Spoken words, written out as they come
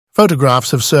Photographs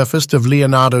have surfaced of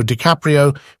Leonardo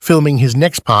DiCaprio filming his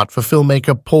next part for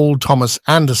filmmaker Paul Thomas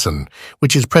Anderson,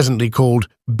 which is presently called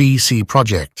BC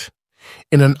Project.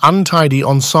 In an untidy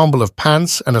ensemble of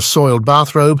pants and a soiled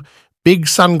bathrobe, big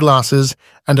sunglasses,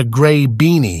 and a grey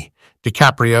beanie,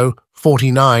 DiCaprio,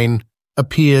 49,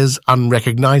 appears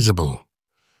unrecognizable.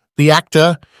 The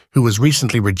actor, who was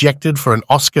recently rejected for an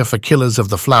Oscar for Killers of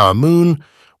the Flower Moon,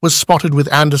 was spotted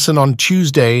with Anderson on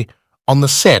Tuesday on the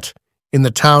set in the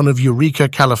town of Eureka,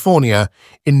 California,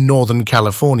 in Northern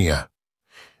California.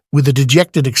 With a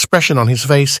dejected expression on his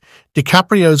face,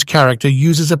 DiCaprio's character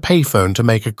uses a payphone to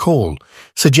make a call,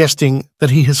 suggesting that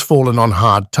he has fallen on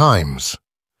hard times.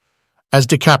 As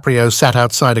DiCaprio sat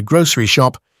outside a grocery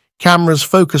shop, cameras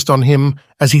focused on him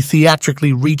as he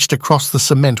theatrically reached across the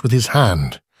cement with his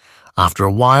hand. After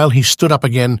a while, he stood up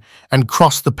again and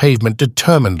crossed the pavement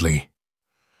determinedly.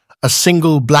 A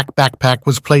single black backpack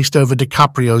was placed over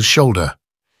DiCaprio's shoulder.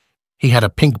 He had a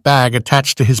pink bag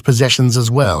attached to his possessions as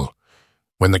well.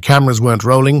 When the cameras weren't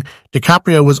rolling,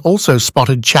 DiCaprio was also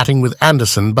spotted chatting with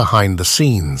Anderson behind the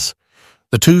scenes.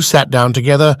 The two sat down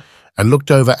together and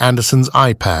looked over Anderson's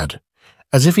iPad,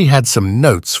 as if he had some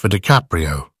notes for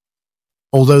DiCaprio.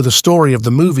 Although the story of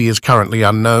the movie is currently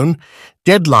unknown,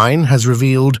 Deadline has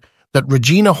revealed that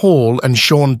Regina Hall and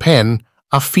Sean Penn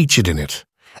are featured in it.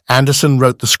 Anderson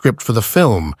wrote the script for the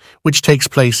film, which takes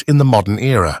place in the modern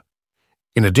era.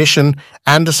 In addition,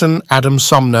 Anderson, Adam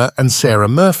Somner, and Sarah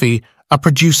Murphy are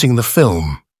producing the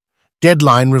film.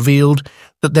 Deadline revealed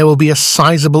that there will be a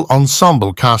sizable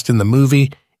ensemble cast in the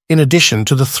movie, in addition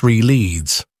to the 3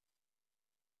 leads.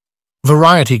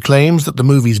 Variety claims that the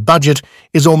movie's budget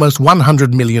is almost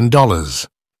 $100 million.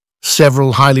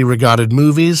 Several highly regarded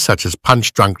movies, such as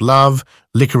Punch Drunk Love,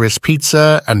 Licorice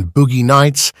Pizza, and Boogie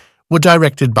Nights, were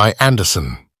directed by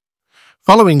Anderson.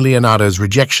 Following Leonardo's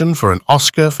rejection for an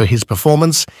Oscar for his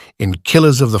performance in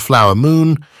Killers of the Flower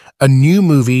Moon, a new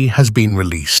movie has been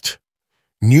released.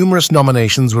 Numerous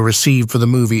nominations were received for the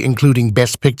movie, including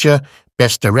Best Picture,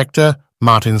 Best Director,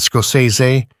 Martin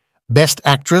Scorsese, Best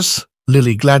Actress,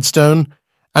 Lily Gladstone,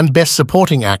 and Best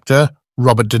Supporting Actor,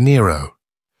 Robert De Niro.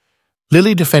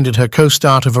 Lily defended her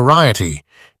co-star to Variety,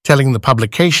 telling the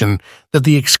publication that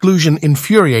the exclusion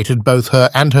infuriated both her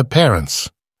and her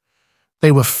parents.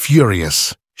 "They were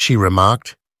furious," she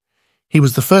remarked. "He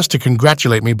was the first to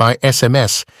congratulate me by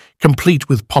SMS, complete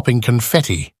with popping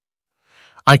confetti.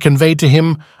 I conveyed to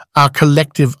him our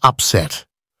collective upset.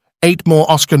 8 more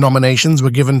Oscar nominations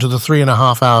were given to the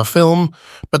 3.5-hour film,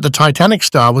 but the Titanic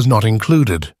star was not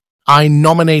included. I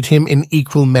nominate him in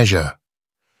equal measure.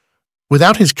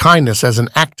 Without his kindness as an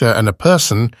actor and a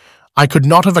person, I could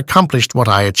not have accomplished what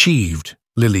I achieved,"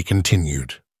 Lily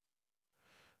continued.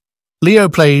 Leo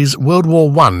plays World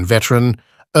War I veteran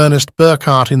Ernest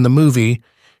Burkhart in the movie,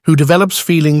 who develops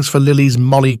feelings for Lily's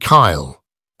Molly Kyle,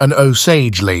 an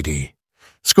Osage lady.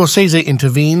 Scorsese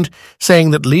intervened,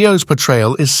 saying that Leo's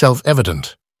portrayal is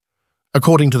self-evident.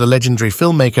 According to the legendary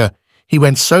filmmaker, he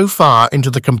went so far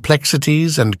into the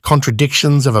complexities and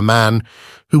contradictions of a man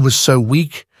who was so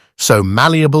weak, so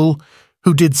malleable,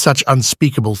 who did such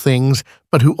unspeakable things,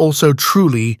 but who also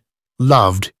truly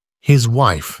loved his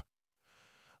wife.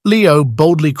 Leo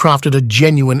boldly crafted a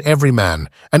genuine everyman,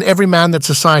 an everyman that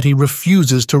society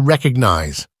refuses to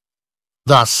recognize.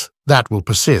 Thus, that will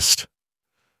persist.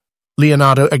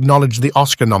 Leonardo acknowledged the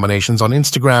Oscar nominations on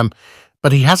Instagram,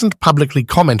 but he hasn't publicly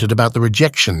commented about the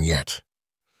rejection yet.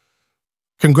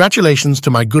 "Congratulations to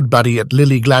my good buddy at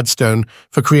Lily Gladstone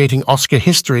for creating Oscar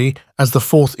history as the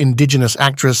 4th Indigenous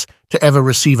actress to ever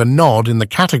receive a nod in the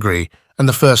category and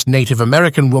the first Native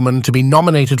American woman to be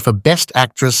nominated for Best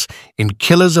Actress in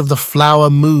Killers of the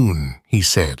Flower Moon," he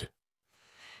said.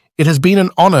 "It has been an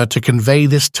honor to convey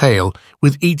this tale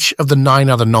with each of the 9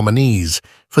 other nominees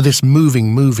for this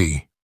moving movie.